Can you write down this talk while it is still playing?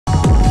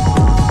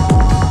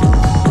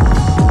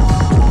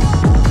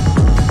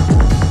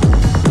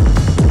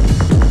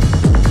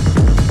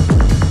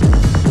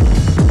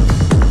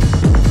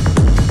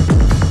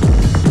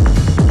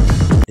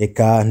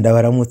Reka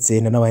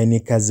ndabaramutse nanabahe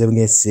n'ikaze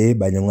mwese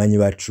banywanyi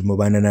bacu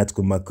mubana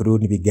natwe mu makuru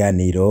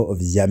n'ibiganiro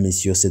vya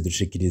misi yose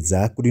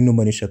dushikiriza kuri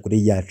numonisha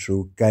kuri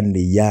yacu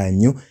kandi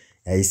yanyu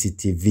ya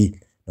ICTV.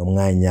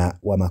 N'umwanya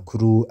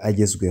w'amakuru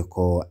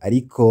agezweko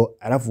ariko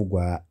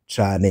aravugwa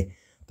cane.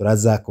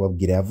 Turaza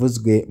kubabwira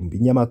yavuzwe mu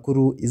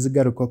binyamakuru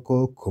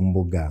izigarukako ku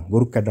mbuga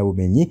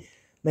ngurukanabumenyi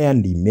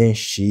n'ayandi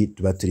menshi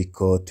tuba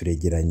turiko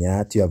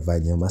turegeranya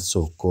tuyavanye mu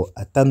masoko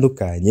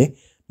atandukanye,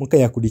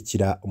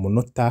 mukayakurikira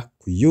umunota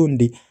ku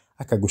yundi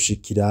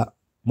akagushikira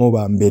mu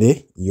ba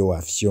mbere iyo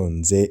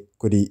wafyonze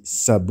kuri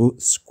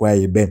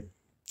subscribe.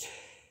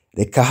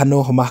 Reka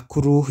hano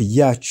makuru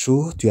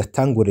yacu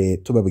tuyatangure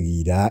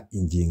tubabwira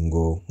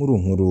ingingo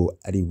nkuru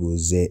ari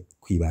buze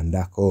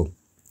kwibandako.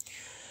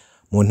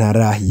 Mu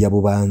ntara ya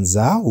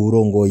Bubanza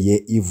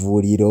urongoye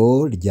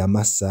ivuriro rya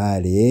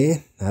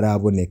Masare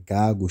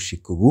ntaraboneka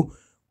gushika ubu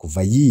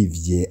kuva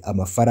yivye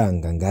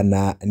amafaranga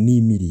angana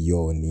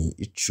n'imiliyoni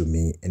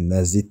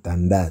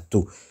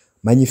 16.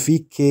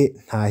 Magnifique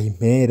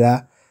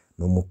Ntahimpera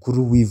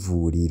n'umukuru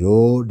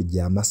w'ivuriro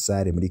rya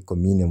Masare muri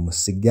komine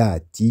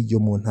Musigati yo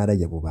mu ntara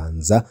ya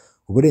Bubanza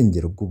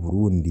uburengero bw'u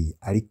Burundi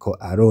ariko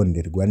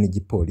aronderwa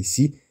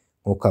n'igipolisi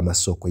nk'uko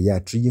amasoko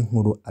yacu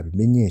y'inkuru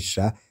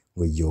abimenyesha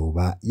ngo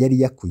yoba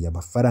yari yakuye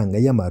amafaranga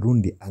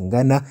y'amarundi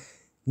angana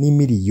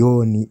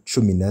n'imiliyoni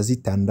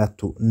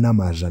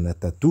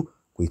 16,300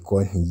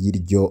 kw'ikonti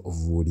y'iryo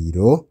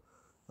vuriro.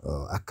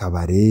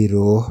 Akaba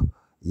rero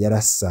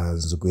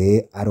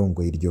yarasanzwe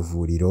arongoye iryo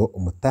vuriro.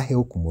 Umutahe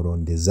wo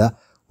kumurondeza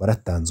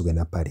waratanzwe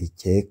na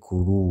parike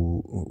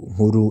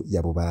nkuru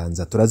ya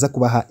Bubanza. Turaza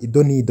kubaha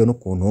idonido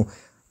n'ukuntu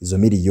izo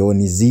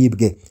miliyoni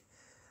zibwe.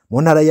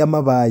 Mu ntara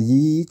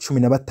y'Amabayi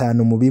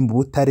 15 mu bimbu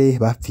Butare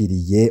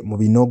bapfiriye mu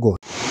binogo.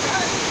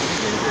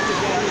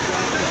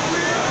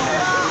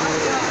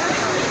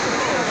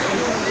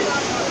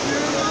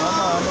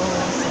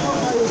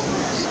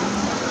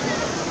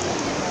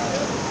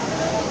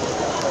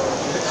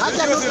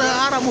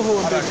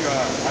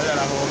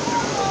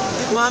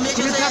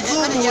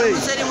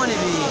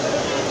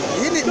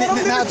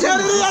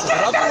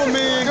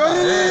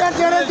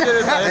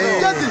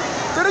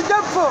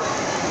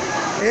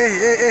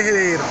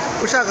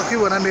 Ushaka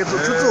kwibona neza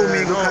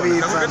ucuzuminga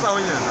ukabitsa.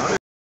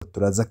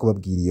 Turaza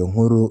kubabwira iyo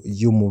nkuru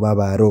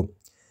y'umubabaro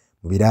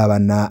mu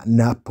birabana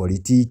na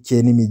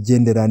politike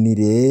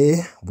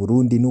n'imigenderanire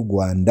Burundi n'u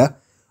Rwanda.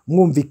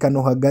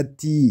 Mwumvikano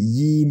hagati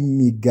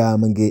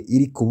y'imigambwe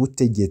iri ku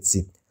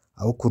butegetsi,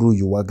 aho kuri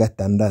uyu wa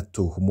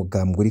gatandatu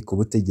umugambwe uri ku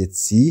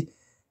butegetsi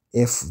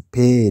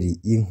FPR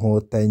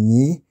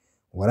Inkotanyi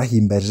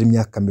warahimbaje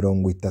imyaka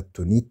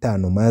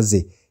 35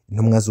 maze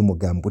intumwa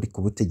z'umugambwe uri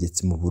ku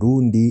butegetsi mu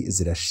Burundi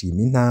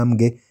zirashima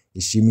intambwe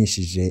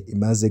ishimishije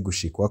imaze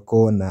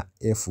gushikwako na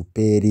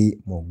FPR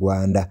mu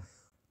Rwanda.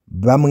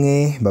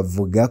 Bamwe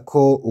bavuga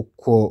ko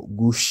uko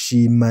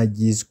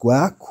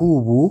gushimagizwa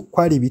kubu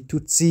kwari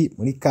bitutsi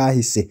muri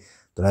kahise.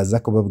 Turaza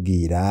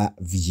kubabwira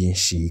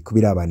vyinshi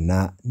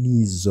kubirabana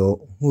n'izo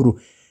nkuru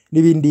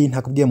n'ibindi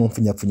ntakubwiye mu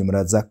mfunyapfunyo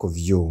muraza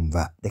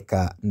kuvyumva.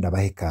 Reka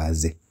ndabahe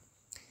kaze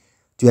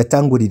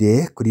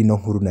tuyatangurire kuri no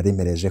nkuru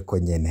naremereje ko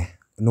nyene.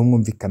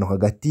 N'umwumvikano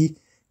hagati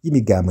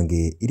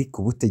y'imigambwe iri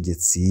ku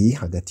butegetsi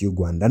hagati y'u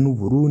Rwanda n'u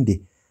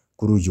Burundi.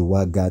 Kuri uyu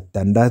wa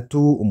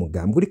gatandatu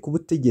umugambwe uri ku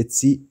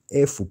butegetsi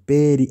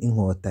FPR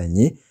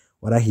Inkotanyi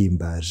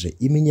warahimbaje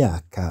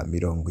imyaka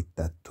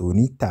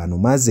 35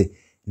 maze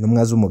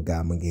intumwa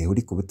z'umugambwe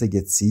uri ku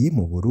butegetsi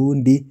mu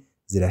Burundi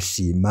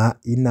zirashima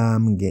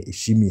intambwe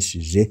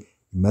ishimishije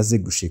imaze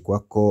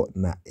gushikwako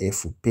na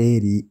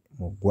FPR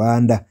mu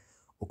Rwanda.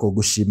 Uko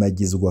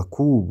gushimagizwa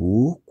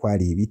kubu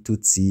kwari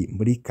ibitutsi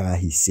muri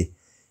kahise.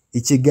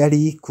 I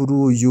Kigali kuri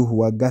uyu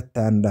wa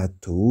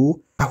gatandatu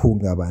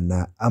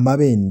ahungabana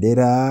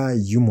amabendera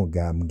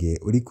y'umugambwe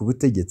uri ku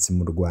butegetsi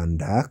mu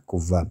Rwanda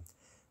kuva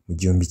mu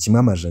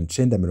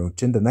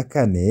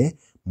 1994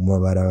 mu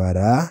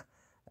mabarabara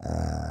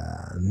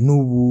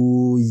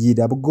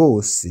n'ubuyira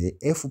bwose.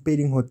 FPR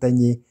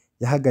Inkotanyi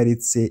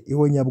yahagaritse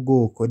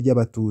ihonyabwoko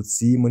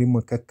ry'abatutsi muri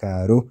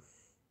Mukakaro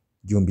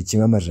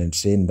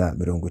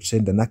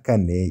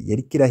 1994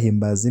 yari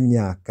kirahimbaza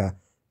imyaka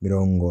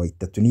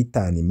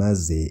 35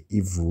 imaze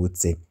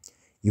ivutse.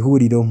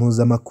 Ihuriro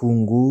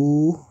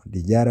mpuzamakungu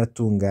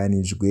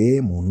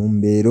ryaratunganijwe mu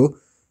ntumbero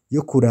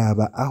yo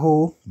kuraba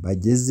aho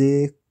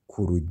bageze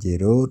ku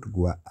rugero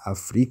rwa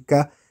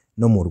Afrika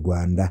no mu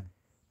Rwanda.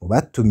 Mu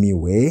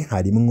batumiwe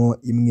harimwo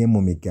imwe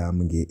mu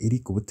migambwe iri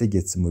ku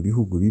butegetsi mu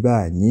bihugu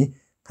bibanyi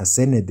nka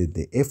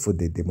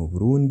CNDD-FDD mu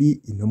Burundi.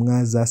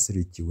 Intumwa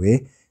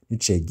zaserukiwe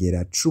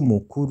n'icegera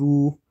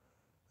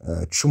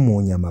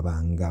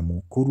c'umunyamabanga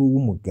mukuru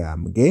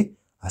w'umugambwe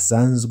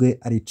asanzwe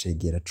ari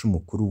icegera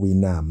c'umukuru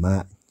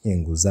w'inama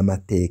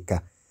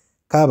nkenguzamateka.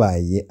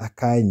 Kabaye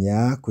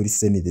akanya kuri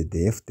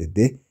CNDD-FDD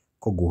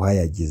ko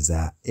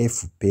guhayagiza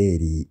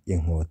FPR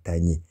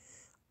Inkotanyi.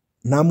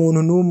 Nta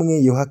muntu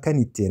n'umwe yohakana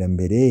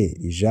iterambere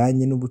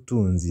rijanye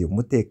n'ubutunzi,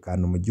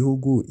 umutekano mu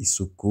gihugu,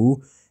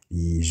 isuku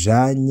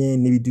rijanye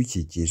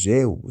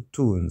n'ibidukikije,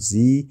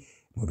 ubutunzi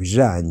mu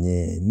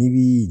bijanye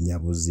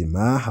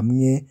n'ibinyabuzima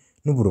hamwe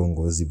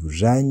n'uburongozi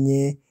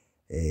bujanye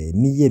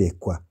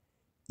n'iyerekwa.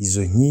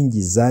 Izo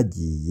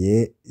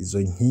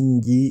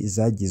nkingi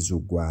zagize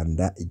u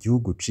Rwanda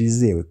igihugu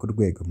cizewe ku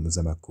rwego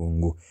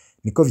mpuzamakungu,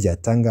 niko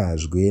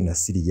vyatangajwe na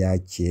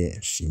Siriyake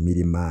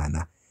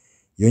Nshimirimana.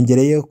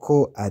 Yongereye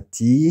ko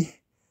ati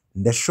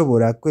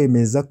ndashobora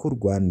kwemeza ko u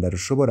Rwanda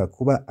rushobora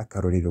kuba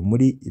akarorero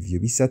muri ivyo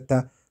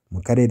bisata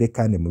mu karere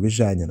kandi mu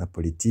bijanye na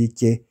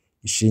politike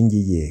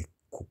ishingiye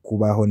ku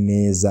kubaho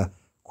neza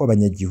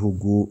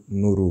kw'abanyagihugu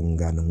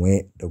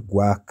n'urunganwe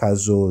rwa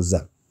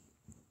kazoza.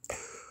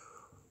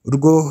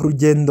 Urwo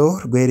rugendo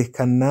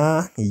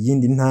rwerekana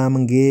iyindi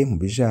ntambwe mu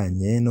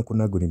bijanye no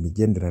kunagura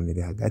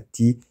imigenderanire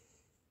hagati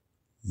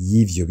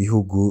y'ivyo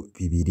bihugu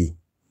bibiri.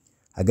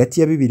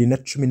 Hagati ya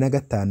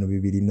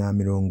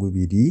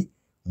 2015-2020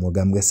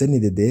 umugambwe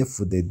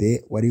CNDD-FDD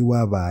wari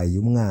wabaye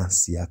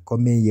umwansi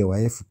akomeye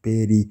wa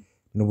FPR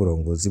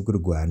n'uburongozi bw'u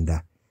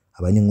Rwanda.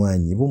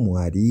 Abanywanyi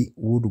b'umuhari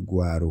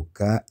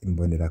w'urwaruka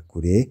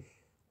imbonerakure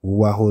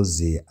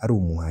w'uwahoze ari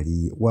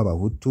umuhari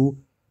w'abahutu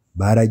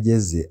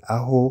barageze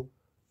aho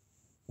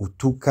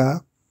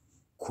utuka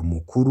ku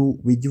mukuru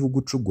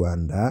w'igihugu c'u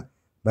Rwanda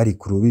bari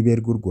ku rubibe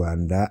rw'u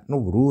Rwanda n'u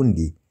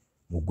Burundi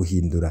mu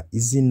guhindura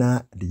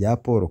izina rya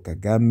Paul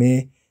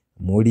Kagame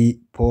muri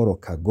Paul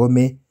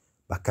Kagome,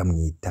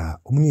 bakamwita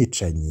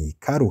umwicanyi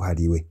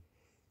karuhariwe.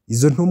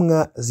 Izo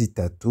ntumwa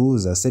zitatu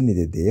za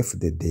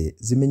CNDD-FDD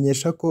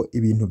zimenyesha ko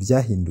ibintu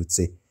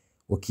vyahindutse,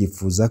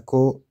 ukifuza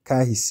ko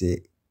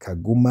kahise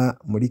kaguma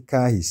muri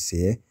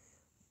kahise,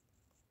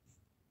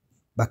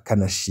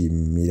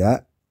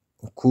 bakanashimira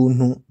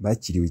ukuntu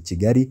bakiriwe i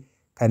Kigali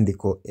kandi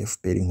ko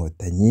FPR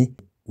Inkotanyi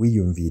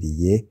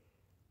wiyumviriye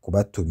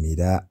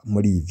kubatumira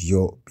muri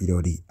ivyo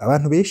birori.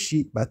 Abantu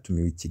benshi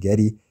batumiwe i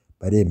Kigali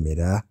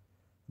baremera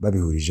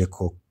babihurije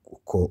ko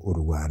u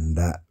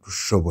Rwanda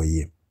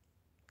rushoboye.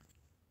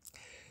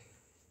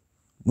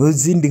 Mu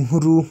zindi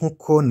nkuru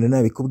nkuko nari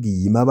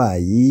nabikubwiye,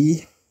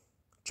 mabayi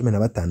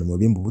 15 mu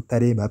bimbu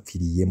Butare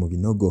bapfiriye mu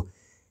binogo.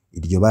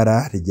 Iryo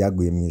bara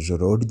ryaguye mu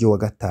ijoro ryo wa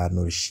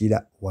gatanu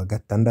rishira wa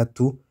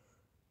gatandatu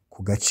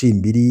ku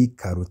gacimbiri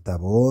ka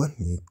Rutabo,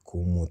 ni ku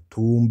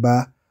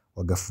mutumba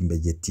wa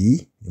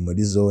Gafumbegeti, ni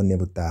muri zone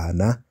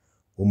Butahana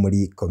wo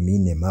muri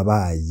komine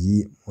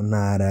Mabayi mu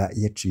ntara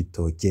ya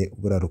Cibitoke,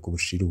 uburaruko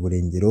bushira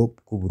uburengero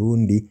bw'u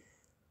Burundi.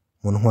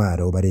 Mu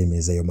ntwaro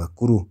baremeza ayo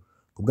makuru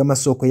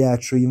kubw'amasoko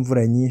yacu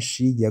y'imvura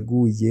nyinshi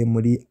yaguye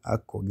muri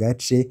ako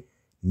gace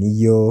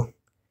niyo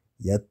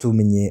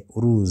yatumye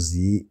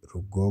uruzi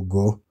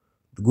Rugogo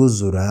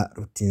rwuzura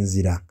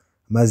rutinzira.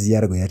 Amazi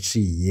yarwo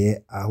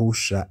yaciye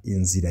ahusha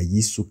inzira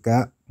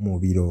yisuka mu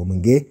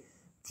birombwe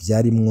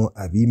vyarimwo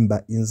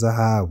abimba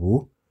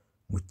inzahabu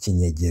mu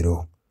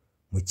kinyegero.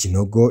 Mu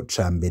kinogo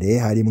ca mbere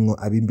harimwo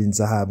abimba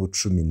inzahabu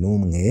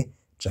 11,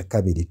 ca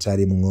kabiri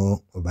carimwo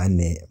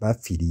 4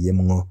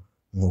 bapfiriyemwo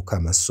nk'uko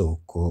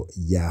amasoko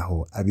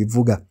yaho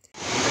abivuga.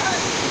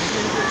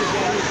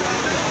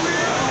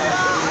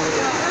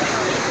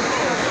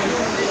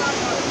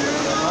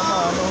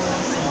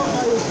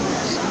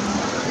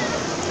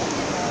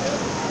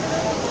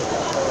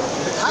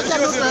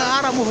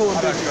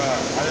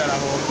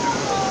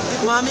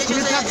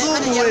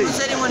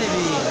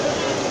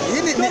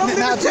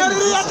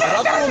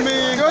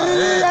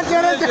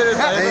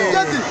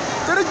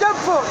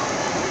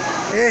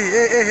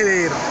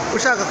 rero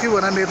ushaka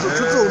kwibona neza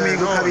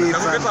uzuminga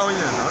ukabitsa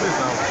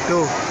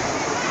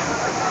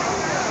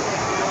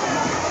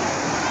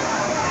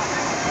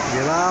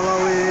baba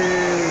we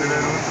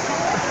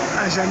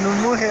aja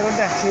numuhero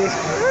ndake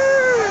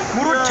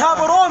mu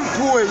rutabo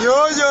rompuwe yo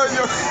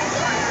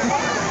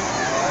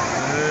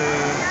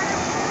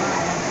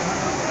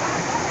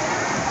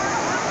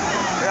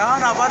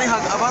yana bari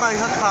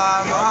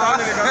hakama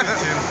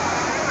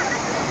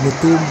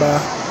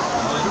Mutumba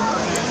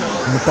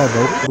umutaga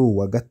wo kuri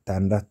uwa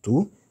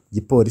gatandatu,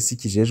 igipolisi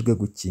kijejwe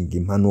gukinga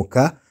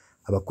impanuka,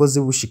 abakozi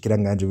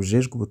b'ubushikiranganje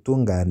bujejwe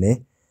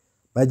ubutungane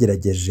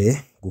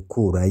bagerageje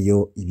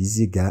gukurayo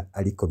ibiziga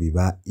ariko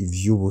biba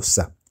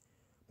ivy'ubusa.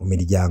 Mu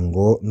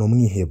miryango no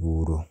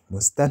mwiheburo,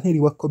 musitanteri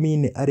wa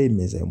komine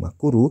aremeza ayo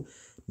makuru.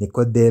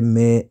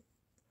 Nikodeme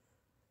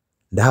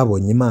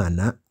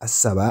Ndahabonyimana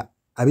asaba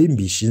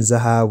abimbisha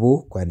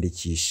inzahabu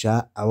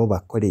kwandikisha abo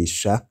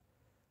bakoresha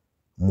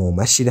mu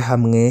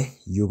mashirahamwe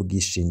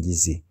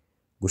y'ubwishingizi.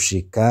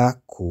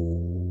 Gushika ku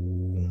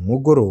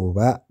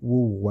mugoroba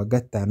wa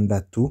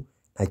gatandatu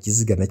nta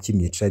kiziga na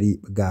kimwe cari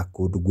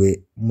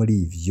bwakurwe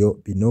muri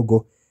ivyo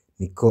binogo,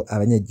 niko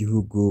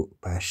abanyagihugu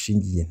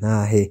bashingiye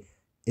ntahe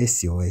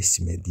SOS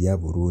Media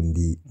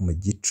Burundi mu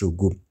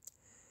gicugu.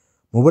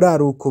 Mu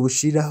buraruko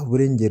bushira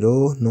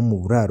uburengero no mu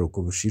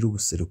buraruko bushira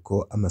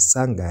ubuseruko,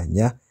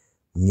 amasanganya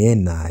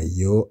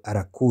mwenayo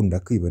arakunda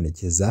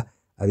kwibonekeza.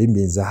 Abimba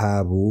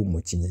inzahabu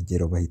mu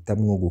kinyegero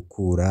bahitamwo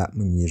gukura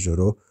mu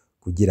ijoro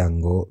kugira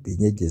ngo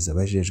binyegeze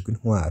abajejwe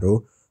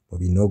intwaro mu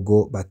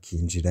binogo,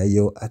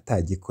 bakinjirayo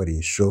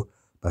atagikoresho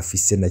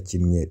bafise na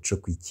kimwe co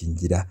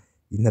kwikingira.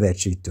 Intara ya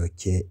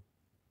Cibitoke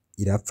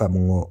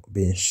irapfamwo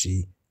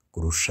benshi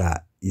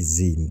kurusha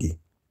izindi.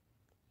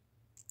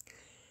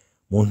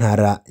 mu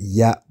ntara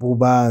ya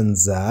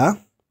Bubanza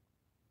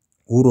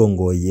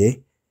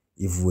urongoye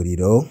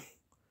ivuriro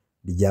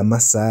rya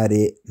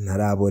Masare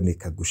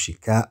ntaraboneka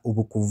gushika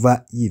ubu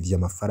kuva yivye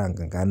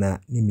amafaranga angana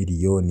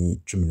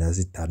n'imiliyoni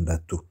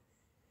 16.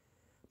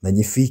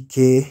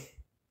 Magnifique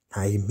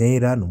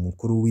Ntahimpera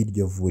n'umukuru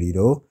w'iryo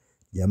vuriro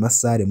rya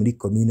Masare muri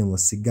komine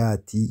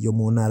Musigati yo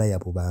mu ntara ya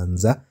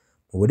Bubanza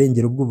mu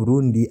burengero bw'u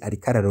Burundi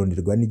ariko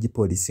araronderwa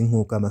n'igipolisi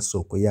nk'uko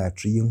amasoko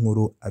yacu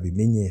y'inkuru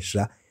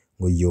abimenyesha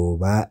ngo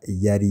yoba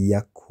yari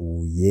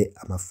yakuye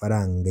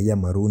amafaranga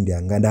y'amarundi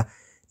angana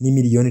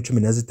n'imiliyoni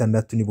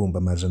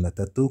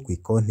 16,300 ku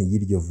ikonti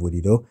y'iryo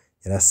vuriro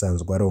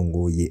yarasanzwe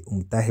arongoye.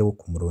 Umutahe wo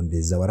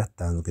kumurondeza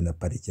waratanzwe na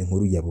parike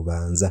nkuru ya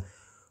Bubanza.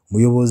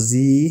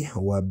 Umuyobozi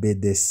wa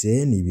BDC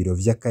n'ibiro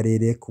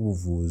vy'akarere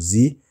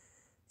k'ubuvuzi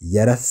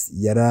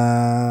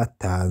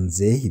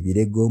yaratanze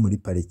ibirego muri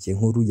parike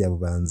nkuru ya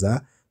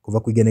Bubanza kuva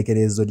ku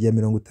igenekerezo rya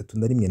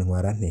 31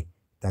 Ntwarante.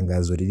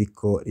 Itangazo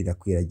ririko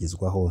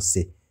rirakwiragizwa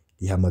hose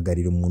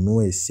rihamagarira umuntu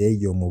wese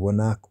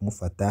yomubona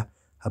kumufata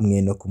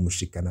hamwe no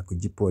kumushikana ku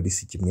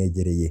gipolisi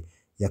kimwegereye.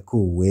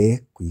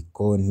 Yakuye ku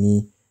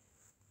ikonti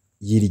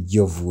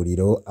y'iryo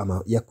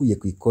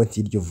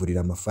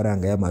vuriro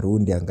amafaranga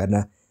y'amarundi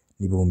angana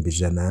n'ibihumbi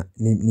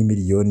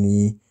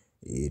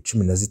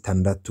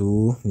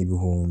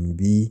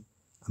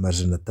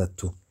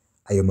 116,300.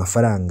 Ayo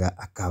mafaranga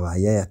akaba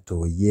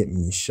yayatoye mu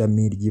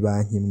ishami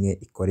ry'ibanki imwe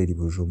ikorera i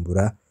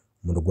Bujumbura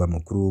umurwa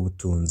mukuru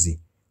w'ubutunzi.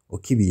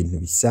 Uko ibintu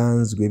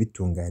bisanzwe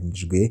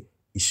bitunganijwe,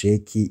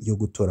 isheki yo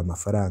gutora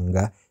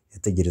amafaranga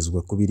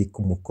yategerezwa kuba iri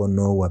ku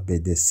mukono wa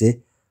BDC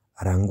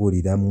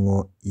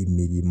aranguriramwo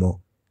imirimo,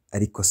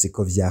 ariko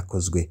siko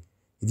vyakozwe.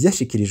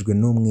 Ivyashikirijwe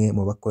n'umwe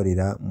mu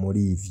bakorera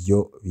muri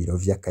ivyo biro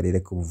vy'akarere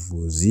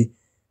k'ubuvuzi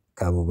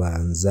ka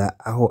Bubanza,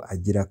 aho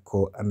agira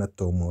ko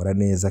anatomora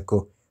neza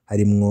ko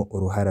harimwo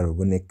uruhara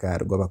ruboneka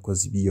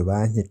rw'abakozi b'iyo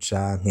banki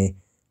canke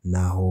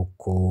naho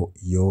ko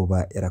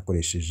yoba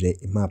yarakoresheje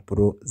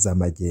impapuro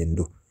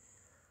z'amagendo.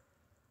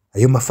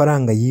 Ayo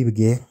mafaranga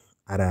yibwe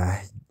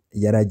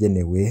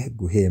yaragenewe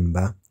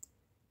guhemba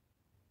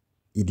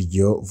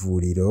iryo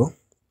vuriro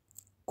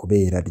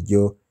kubera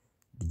ivyo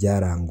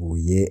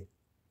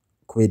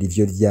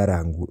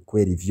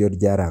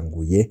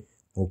ryaranguye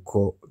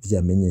uko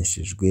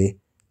vyamenyeshejwe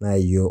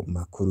n'ayo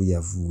makuru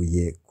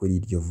yavuye kuri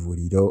iryo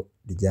vuriro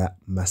rya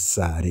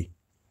Masare.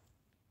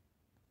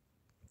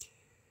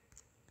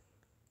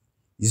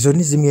 Izo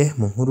ni zimwe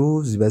mu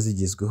nkuru ziba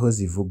zigezweho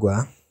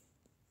zivugwa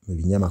mu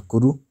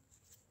binyamakuru.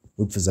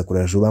 Wipfuza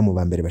kurajuba mu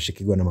bambere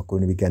bashikirwa n'amakuru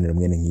n'ibiganiro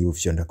mwene nk'ibi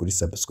fyonda kuri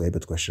subscribe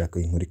twashaka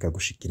inkuru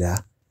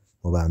ikagushikira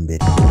mu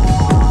bambere.